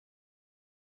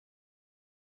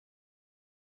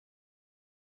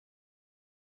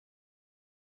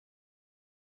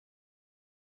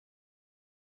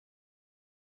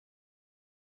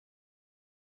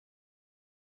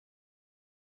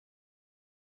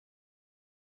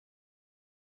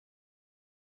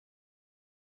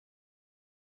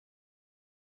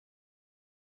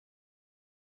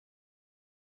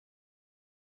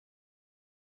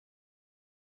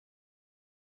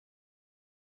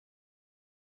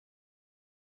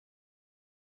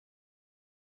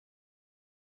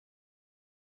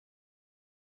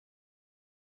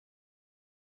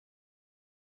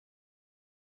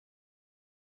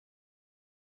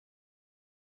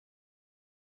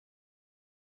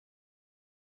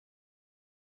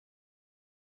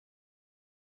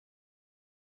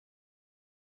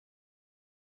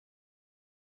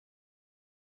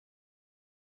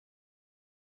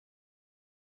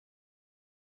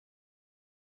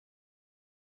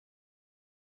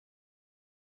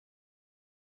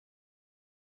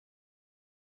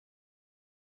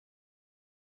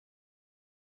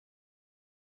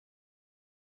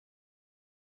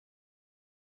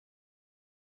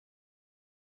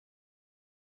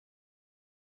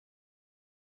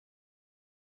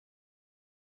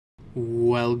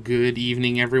Well, good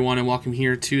evening, everyone, and welcome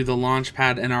here to the launch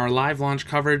pad and our live launch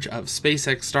coverage of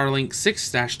SpaceX Starlink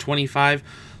 6-25,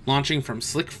 launching from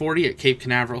Slick 40 at Cape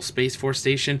Canaveral Space Force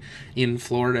Station in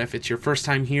Florida. If it's your first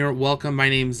time here, welcome. My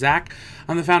name's Zach.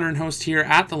 I'm the founder and host here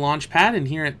at the launch pad, and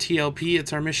here at TLP,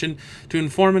 it's our mission to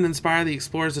inform and inspire the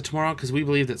explorers of tomorrow, because we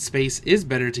believe that space is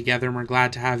better together, and we're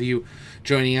glad to have you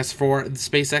joining us for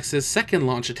SpaceX's second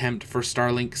launch attempt for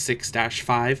Starlink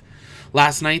 6-5.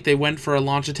 Last night they went for a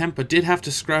launch attempt but did have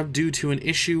to scrub due to an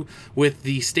issue with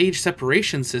the stage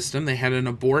separation system. They had an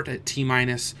abort at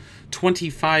T-minus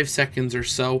 25 seconds or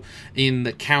so in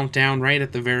the countdown right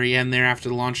at the very end there after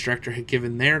the launch director had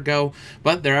given their go.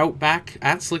 But they're out back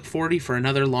at Slick 40 for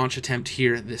another launch attempt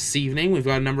here this evening. We've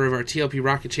got a number of our TLP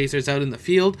rocket chasers out in the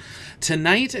field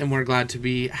tonight, and we're glad to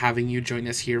be having you join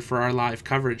us here for our live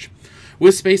coverage.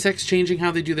 With SpaceX changing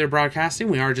how they do their broadcasting,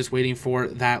 we are just waiting for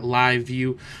that live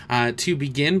view to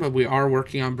begin, but we are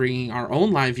working on bringing our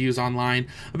own live views online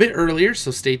a bit earlier,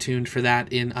 so stay tuned for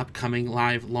that in upcoming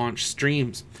live launch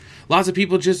streams. Lots of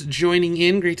people just joining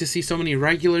in. Great to see so many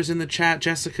regulars in the chat.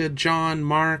 Jessica, John,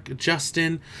 Mark,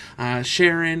 Justin,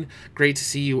 Sharon. Great to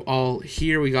see you all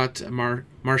here. We got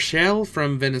Marshall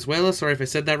from Venezuela. Sorry if I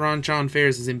said that wrong. John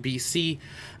Fairs is in BC.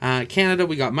 Canada.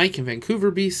 We got Mike in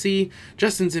Vancouver, BC.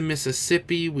 Justin's in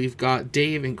Mississippi. We've got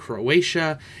Dave in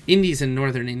Croatia. Indy's in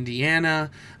northern Indiana.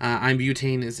 I'm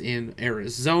Butane is in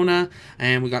Arizona.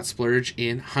 And we got Splurge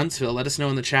in Huntsville. Let us know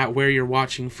in the chat where you're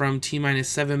watching from. T-minus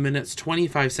 7 minutes,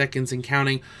 25 seconds and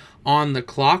counting on the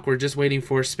clock. We're just waiting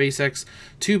for SpaceX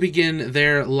to begin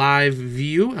their live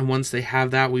view, and once they have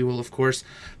that, we will of course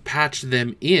patch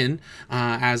them in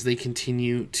as they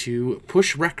continue to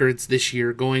push records this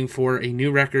year, going for a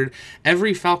new record.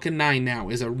 Every Falcon 9 now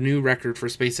is a new record for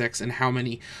SpaceX and how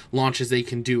many launches they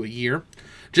can do a year.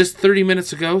 Just 30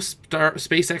 minutes ago,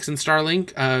 SpaceX and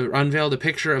Starlink unveiled a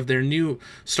picture of their new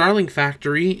Starlink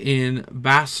factory in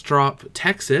Bastrop,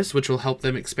 Texas, which will help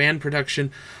them expand production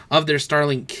of their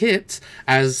Starlink kits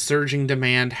as surging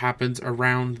demand happens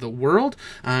around the world.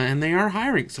 And they are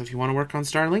hiring. So if you want to work on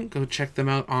Starlink, go check them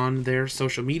out on their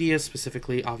social media,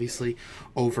 specifically, obviously,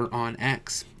 over on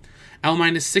X.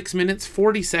 L-minus 6 minutes,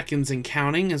 40 seconds and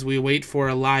counting as we wait for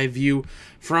a live view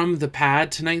from the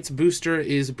pad. Tonight's booster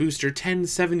is Booster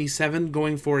 1077,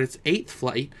 going for its 8th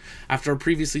flight after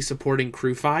previously supporting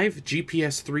Crew 5,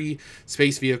 GPS-3,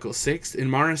 Space Vehicle 6,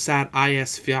 Inmarsat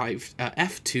IS-5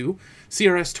 F2,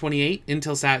 CRS-28,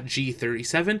 Intelsat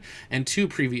G37, and 2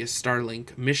 previous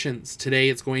Starlink missions. Today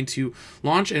it's going to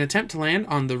launch and attempt to land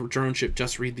on the drone ship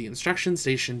Just Read the Instructions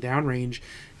station downrange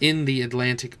in the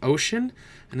Atlantic Ocean.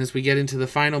 And as we get into the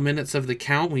final minutes of the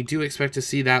count, we do expect to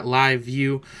see that live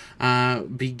view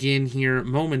begin here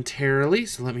momentarily.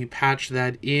 So let me patch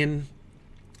that in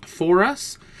for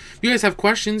us. If you guys have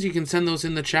questions, you can send those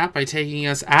in the chat by tagging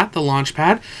us at the launch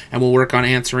pad, and we'll work on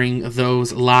answering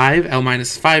those live.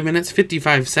 L-minus 5 minutes,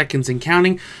 55 seconds and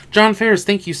counting. John Fairs,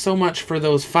 thank you so much for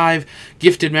those 5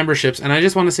 gifted memberships. And I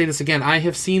just want to say this again. I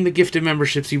have seen the gifted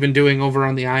memberships you've been doing over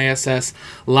on the ISS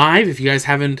Live. If you guys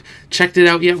haven't checked it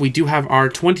out yet, we do have our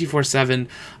 24/7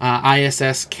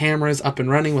 ISS cameras up and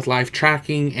running with live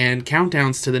tracking and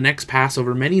countdowns to the next pass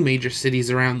over many major cities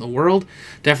around the world.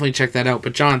 Definitely check that out.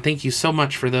 But John, thank you so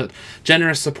much for the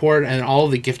generous support and all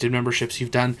the gifted memberships you've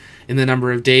done in the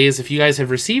number of days. If you guys have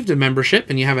received a membership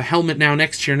and you have a helmet now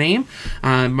next to your name,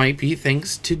 it might be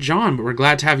thanks to John. But we're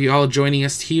glad to have you all joining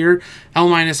us here.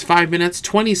 L-minus 5 minutes,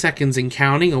 20 seconds and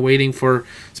counting, awaiting for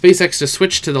SpaceX to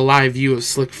switch to the live view of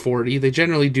Slick 40. They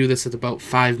generally do this at about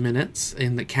 5 minutes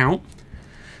in the count.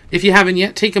 If you haven't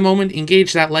yet, take a moment,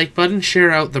 engage that like button, share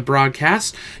out the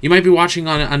broadcast. You might be watching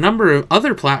on a number of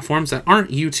other platforms that aren't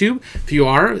YouTube. If you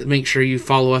are, make sure you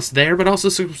follow us there, but also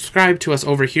subscribe to us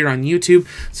over here on YouTube,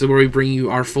 so where we bring you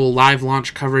our full live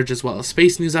launch coverage as well as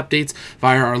space news updates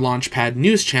via our Launchpad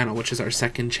News channel, which is our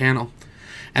second channel.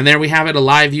 And there we have it, a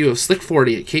live view of Slick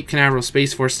 40 at Cape Canaveral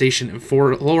Space Force Station in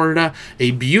Florida.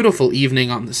 A beautiful evening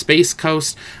on the Space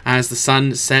Coast as the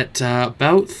sun set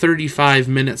about 35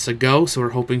 minutes ago. So we're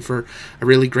hoping for a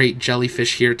really great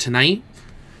jellyfish here tonight.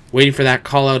 Waiting for that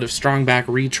call out of strong back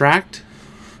retract.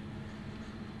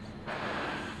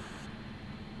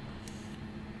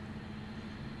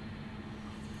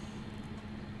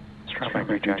 Strong back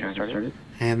retract started.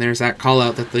 And there's that call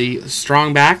out that the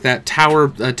strong back, that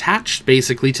tower attached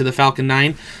basically to the Falcon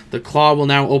 9, the claw will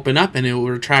now open up and it will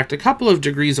retract a couple of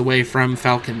degrees away from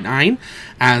Falcon 9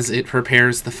 as it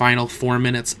prepares the final 4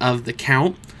 minutes of the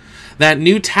count. That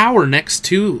new tower next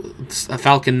to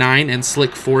Falcon 9 and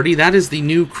Slick 40, that is the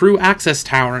new crew access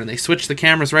tower, and they switched the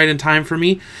cameras right in time for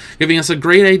me, giving us a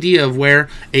great idea of where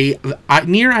a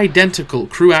near identical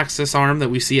crew access arm that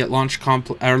we see at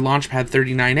Launchpad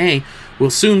 39A will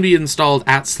soon be installed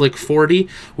at Slick 40,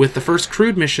 with the first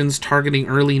crewed missions targeting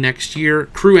early next year,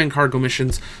 crew and cargo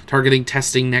missions targeting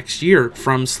testing next year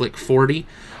from Slick 40.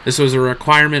 This was a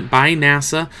requirement by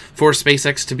NASA for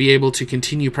SpaceX to be able to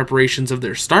continue preparations of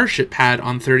their Starship pad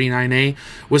on 39A,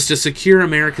 was to secure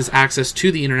America's access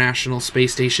to the International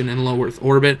Space Station in low Earth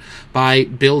orbit by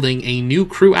building a new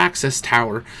crew access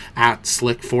tower at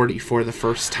Slick 40 for the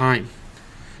first time.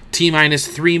 T-minus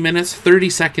 3 minutes, 30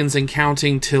 seconds and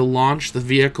counting till launch. The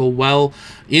vehicle well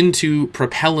into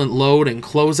propellant load and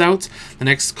closeouts. The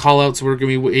next callouts we're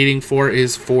going to be waiting for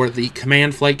is for the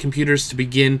command flight computers to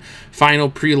begin final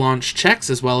pre-launch checks,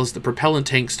 as well as the propellant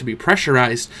tanks to be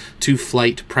pressurized to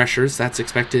flight pressures. That's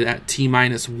expected at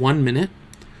T-minus 1 minute.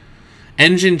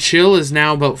 Engine chill is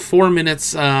now about 4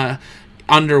 minutes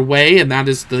underway, and that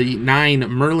is the 9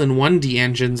 Merlin 1D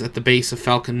engines at the base of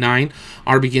Falcon 9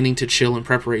 are beginning to chill in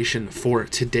preparation for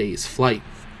today's flight.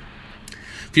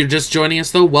 If you're just joining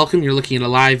us, though, welcome. You're looking at a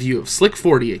live view of Slick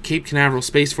 40 at Cape Canaveral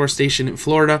Space Force Station in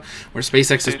Florida, where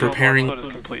SpaceX is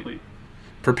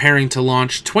preparing to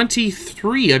launch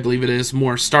 23, I believe it is,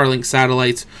 more Starlink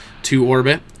satellites to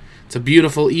orbit. It's a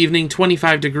beautiful evening,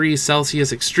 25 degrees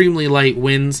Celsius, extremely light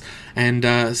winds,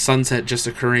 and sunset just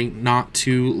occurring not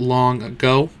too long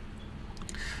ago.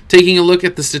 Taking a look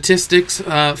at the statistics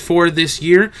for this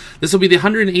year, this will be the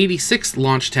 186th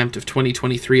launch attempt of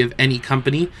 2023 of any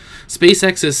company.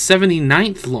 SpaceX's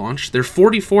 79th launch, their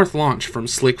 44th launch from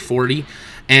Slick 40,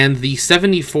 and the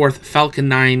 74th Falcon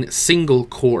 9 single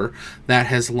core that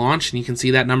has launched. And you can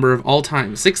see that number of all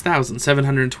time,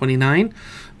 6,729.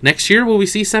 Next year, will we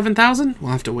see 7,000?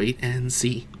 We'll have to wait and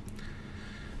see.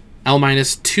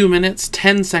 L-minus 2 minutes,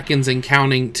 10 seconds and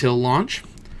counting till launch.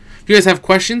 If you guys have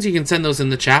questions, you can send those in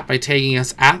the chat by tagging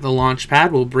us at the launch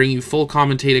pad. We'll bring you full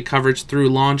commentated coverage through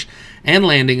launch and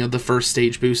landing of the first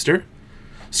stage booster.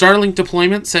 Starlink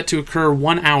deployment set to occur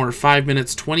 1 hour, 5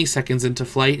 minutes, 20 seconds into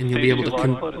flight, and you'll be able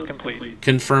to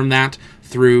confirm that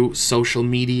through social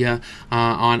media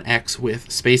on X with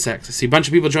SpaceX. I see a bunch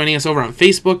of people joining us over on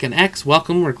Facebook and X.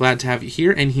 Welcome. We're glad to have you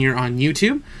here and here on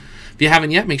YouTube. If you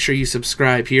haven't yet, make sure you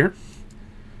subscribe here.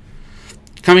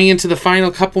 Coming into the final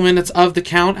couple minutes of the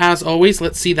count, as always,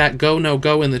 let's see that go, no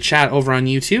go in the chat over on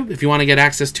YouTube. If you want to get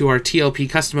access to our TLP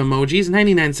custom emojis,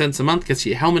 99 cents a month gets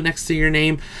you a helmet next to your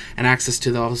name and access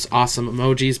to those awesome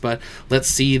emojis. But let's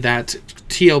see that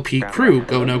TLP crew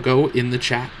go, no go in the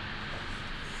chat.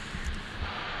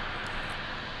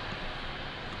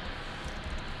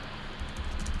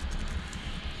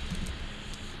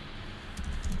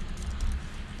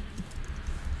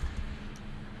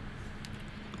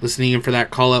 Listening in for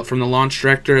that call out from the launch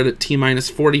director at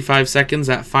T-minus 45 seconds,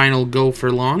 that final go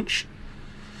for launch.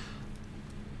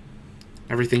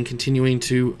 Everything continuing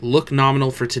to look nominal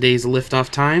for today's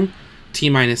liftoff time.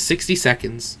 T-minus 60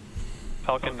 seconds.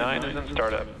 Falcon 9 is in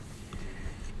startup.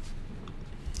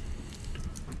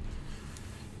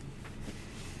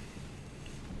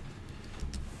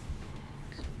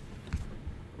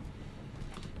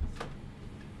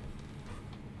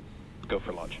 Go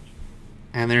for launch.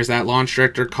 And there's that launch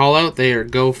director call out. They are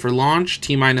go for launch.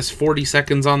 T-minus 40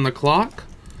 seconds on the clock.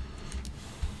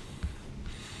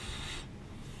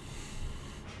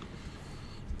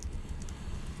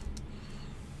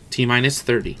 T-minus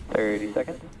 30. 30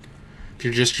 seconds. If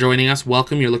you're just joining us,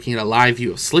 welcome. You're looking at a live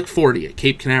view of Slick 40 at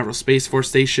Cape Canaveral Space Force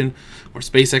Station, where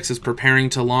SpaceX is preparing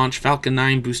to launch Falcon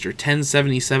 9 Booster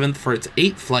 1077 for its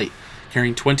 8th flight,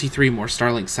 carrying 23 more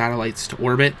Starlink satellites to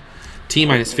orbit.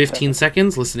 T-minus 15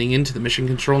 seconds, listening into the mission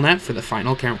control net for the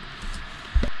final count.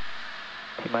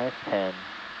 T-minus 10,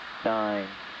 9,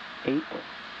 8,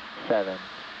 7,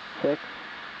 6,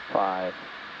 5,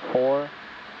 4,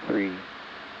 3,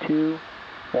 2,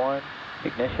 1,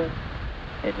 ignition,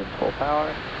 engines full power,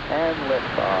 and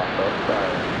liftoff of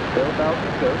Starlink. Go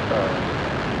Falcon, go Starlink.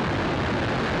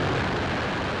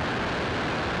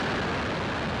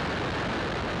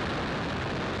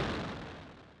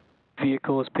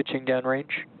 Vehicle is pitching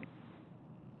downrange.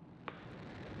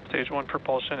 Stage 1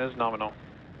 propulsion is nominal.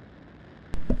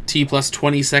 T plus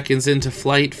 20 seconds into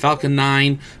flight. Falcon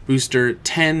 9 booster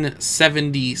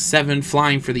 1077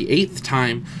 flying for the 8th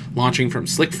time, launching from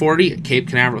Slick 40 at Cape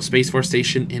Canaveral Space Force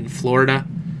Station in Florida.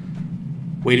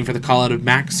 Waiting for the call out of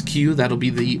max Q. That'll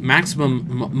be the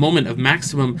maximum moment of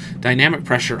maximum dynamic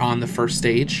pressure on the first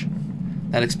stage.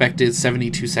 That expected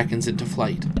 72 seconds into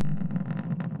flight.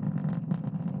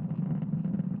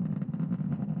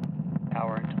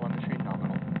 Power and telemetry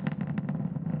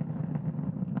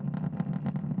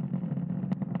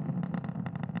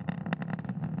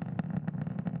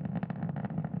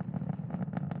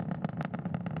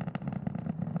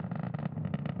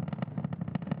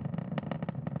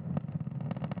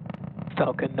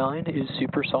Falcon 9 is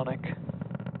supersonic.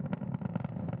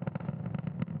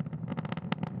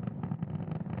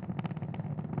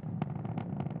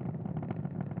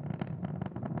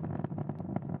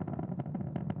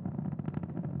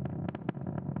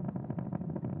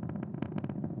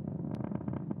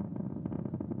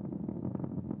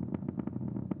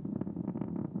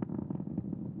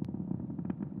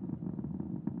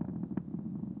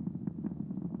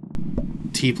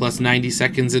 T plus 90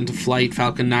 seconds into flight.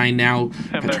 Falcon 9 now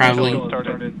traveling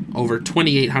over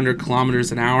 2,800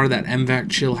 kilometers an hour. That MVAC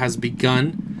chill has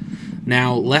begun.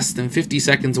 Now less than 50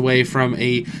 seconds away from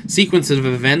a sequence of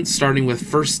events, starting with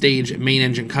first stage main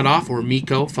engine cutoff, or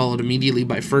MECO, followed immediately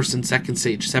by first and second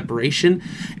stage separation,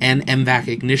 and MVAC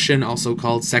ignition, also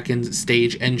called second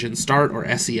stage engine start, or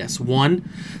SES1.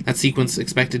 That sequence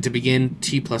expected to begin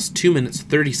T plus 2 minutes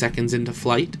 30 seconds into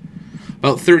flight.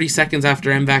 About 30 seconds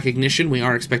after MVAC ignition, we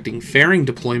are expecting fairing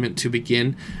deployment to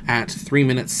begin at 3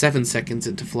 minutes 7 seconds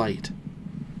into flight.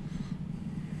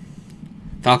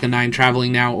 Falcon 9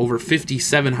 traveling now over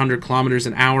 5,700 kilometers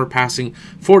an hour, passing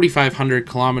 4,500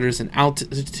 kilometers in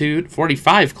altitude,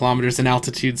 45 kilometers in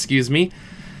altitude, excuse me.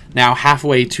 Now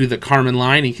halfway to the Kármán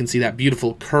line, you can see that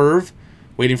beautiful curve,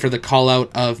 waiting for the call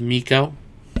out of MECO.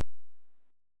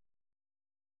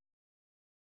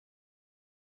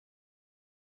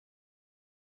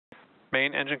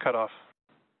 Main engine cutoff.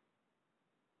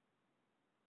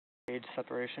 Stage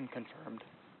separation confirmed.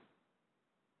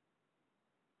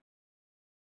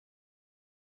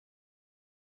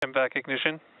 MVAC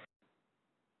ignition.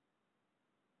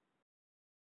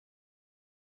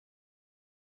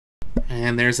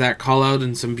 And there's that call out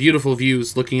and some beautiful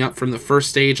views looking up from the first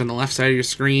stage on the left side of your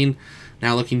screen.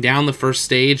 Now looking down the first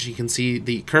stage, you can see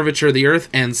the curvature of the Earth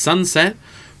and sunset.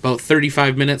 About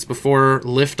 35 minutes before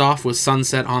liftoff was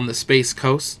sunset on the Space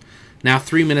Coast. Now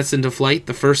 3 minutes into flight,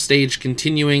 the first stage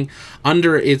continuing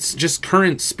under its just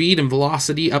current speed and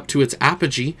velocity up to its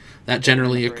apogee. That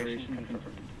generally occurs.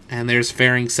 And there's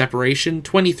fairing separation.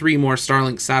 23 more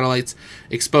Starlink satellites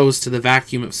exposed to the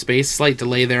vacuum of space. Slight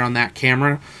delay there on that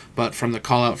camera, but from the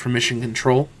call out for mission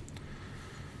control.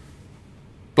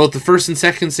 Both the first and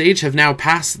second stage have now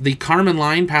passed the Kármán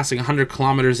line, passing 100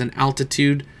 kilometers in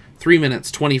altitude. 3 minutes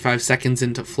 25 seconds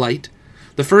into flight.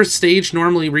 The first stage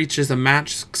normally reaches a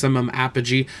maximum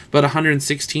apogee, about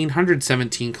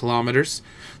 117 kilometers.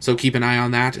 So keep an eye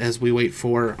on that as we wait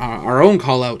for our own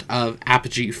call out of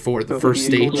apogee for the first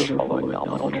stage,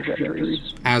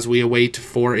 as we await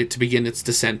for it to begin its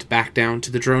descent back down to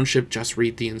the drone ship. Just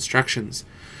read the instructions.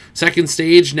 Second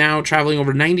stage now traveling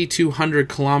over 9,200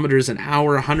 kilometers an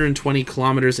hour, 120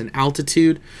 kilometers in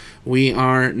altitude. We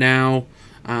are now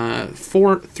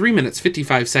 3 minutes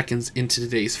 55 seconds into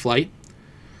today's flight.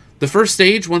 The first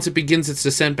stage, once it begins its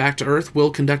descent back to Earth, will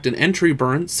conduct an entry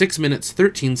burn 6 minutes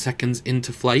 13 seconds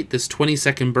into flight. This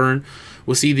 20-second burn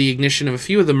will see the ignition of a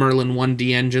few of the Merlin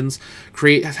 1D engines,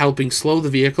 helping slow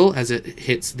the vehicle as it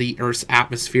hits the Earth's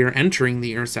atmosphere, entering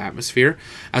the Earth's atmosphere,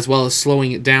 as well as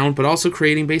slowing it down, but also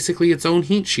creating basically its own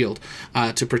heat shield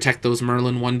to protect those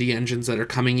Merlin 1D engines that are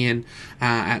coming in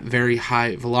at very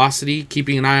high velocity.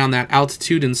 Keeping an eye on that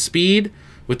altitude and speed,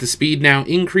 with the speed now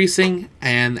increasing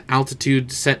and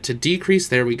altitude set to decrease.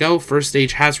 There we go. First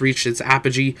stage has reached its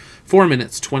apogee 4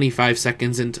 minutes 25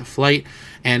 seconds into flight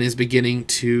and is beginning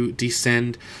to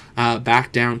descend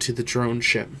back down to the drone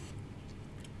ship.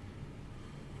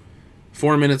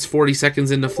 4 minutes 40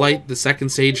 seconds into flight, the second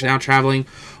stage now traveling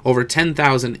over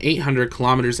 10,800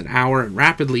 kilometers an hour and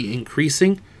rapidly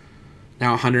increasing,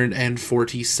 now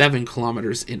 147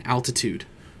 kilometers in altitude.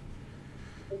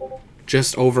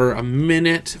 Just over a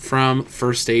minute from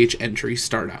first stage entry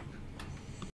startup.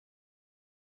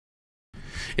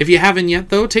 If you haven't yet,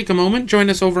 though, take a moment, join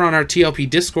us over on our TLP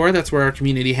Discord. That's where our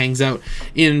community hangs out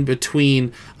in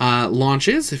between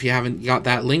launches. If you haven't got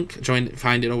that link,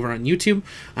 find it over on YouTube.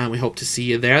 We hope to see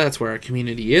you there. That's where our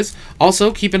community is.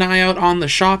 Also, keep an eye out on the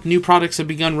shop. New products have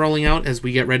begun rolling out as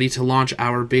we get ready to launch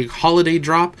our big holiday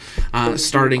drop,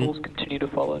 starting continue to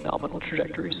follow nominal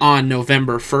trajectories on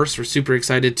November 1st. We're super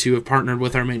excited to have partnered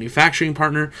with our manufacturing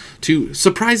partner to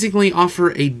surprisingly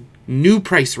offer a new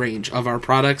price range of our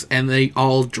products, and they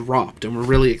all dropped, and we're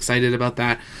really excited about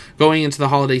that. Going into the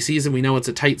holiday season, we know it's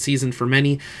a tight season for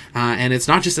many, and it's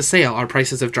not just a sale. Our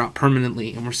prices have dropped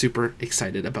permanently, and we're super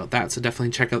excited about that. So definitely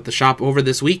check out the shop over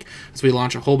this week as we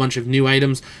launch a whole bunch of new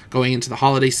items going into the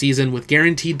holiday season with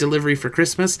guaranteed delivery for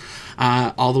Christmas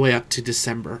all the way up to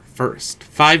December 1st.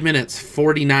 5 minutes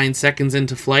 49 seconds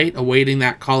into flight, awaiting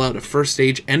that call out of first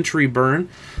stage entry burn.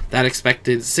 That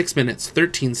expected 6 minutes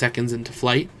 13 seconds into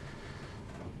flight.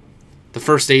 The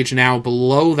first stage now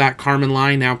below that Kármán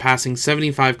line, now passing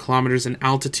 75 kilometers in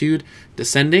altitude,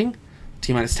 descending.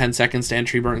 T-minus 10 seconds to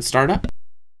entry burn startup.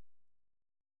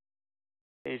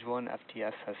 Stage 1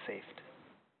 FTS has safed.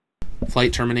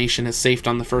 Flight termination is safed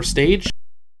on the first stage.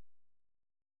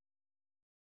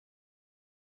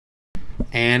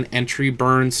 And entry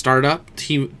burn startup.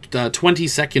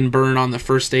 20-second burn on the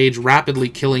first stage, rapidly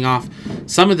killing off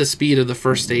some of the speed of the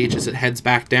first stage as it heads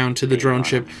back down to the drone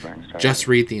ship. Just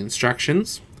read the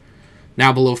instructions.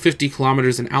 Now below 50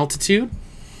 kilometers in altitude.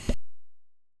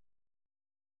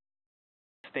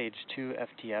 Stage 2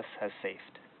 FTS has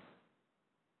safed.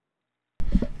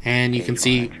 And you can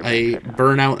see a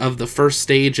burnout of the first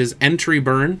stage as entry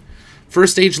burn.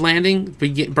 First stage landing,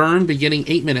 burn beginning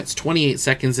 8 minutes, 28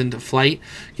 seconds into flight.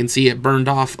 You can see it burned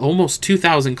off almost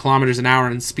 2,000 kilometers an hour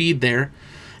in speed there.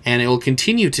 And it will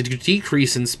continue to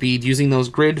decrease in speed using those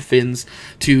grid fins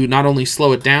to not only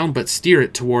slow it down, but steer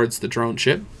it towards the drone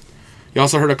ship. You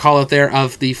also heard a call out there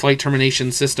of the flight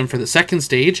termination system for the second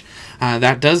stage.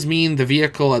 That does mean the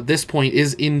vehicle at this point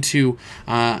is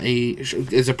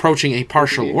approaching a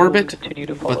partial orbit,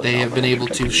 but they have been able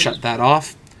to shut that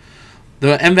off.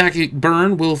 The MVAC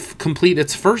burn will complete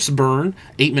its first burn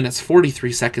 8 minutes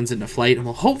 43 seconds into flight, and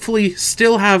will hopefully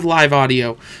still have live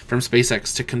audio from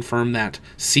SpaceX to confirm that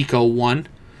SECO 1.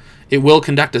 It will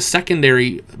conduct a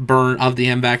secondary burn of the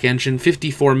MVAC engine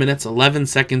 54 minutes 11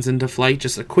 seconds into flight,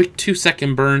 just a quick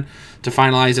 2-second burn to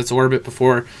finalize its orbit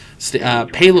before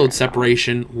payload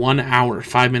separation 1 hour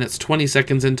 5 minutes 20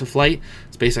 seconds into flight.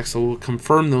 SpaceX will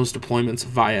confirm those deployments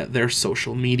via their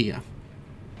social media.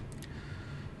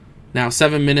 Now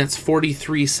 7 minutes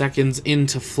 43 seconds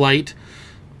into flight,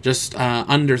 just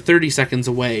under 30 seconds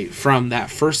away from that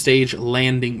first stage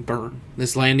landing burn.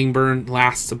 This landing burn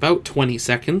lasts about 20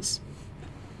 seconds.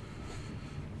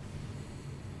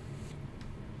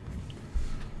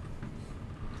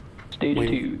 Stage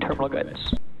 2, terminal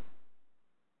guidance.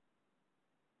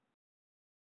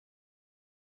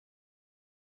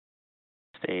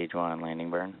 Stage 1 landing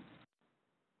burn.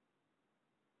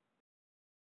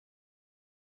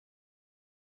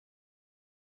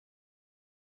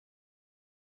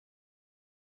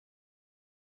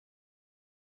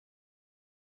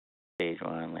 Stage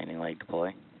 1 landing leg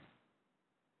deploy.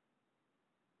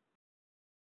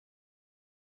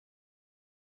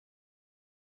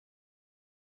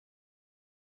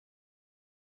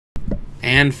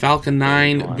 And Falcon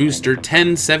 9 Booster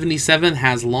 1077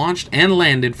 has launched and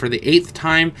landed for the 8th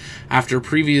time after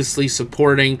previously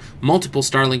supporting multiple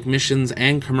Starlink missions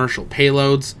and commercial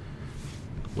payloads.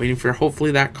 Waiting for hopefully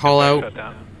that call out.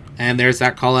 And there's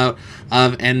that call out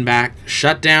of NBAC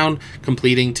shutdown,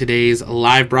 completing today's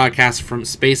live broadcast from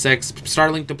SpaceX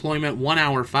Starlink deployment 1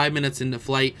 hour 5 minutes into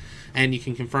flight. And you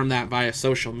can confirm that via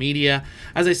social media.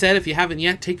 As I said, if you haven't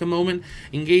yet, take a moment,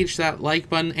 engage that like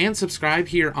button, and subscribe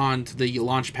here on to the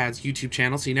Launchpad's YouTube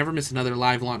channel so you never miss another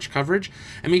live launch coverage.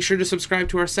 And make sure to subscribe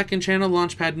to our second channel,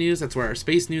 Launchpad News. That's where our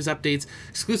space news updates,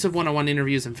 exclusive one-on-one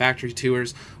interviews, and factory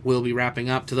tours will be wrapping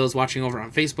up. To those watching over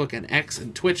on Facebook and X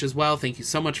and Twitch as well, thank you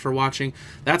so much for watching.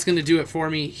 That's going to do it for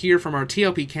me here from our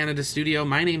TLP Canada studio.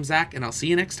 My name's Zach, and I'll see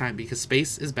you next time because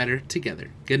space is better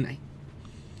together. Good night.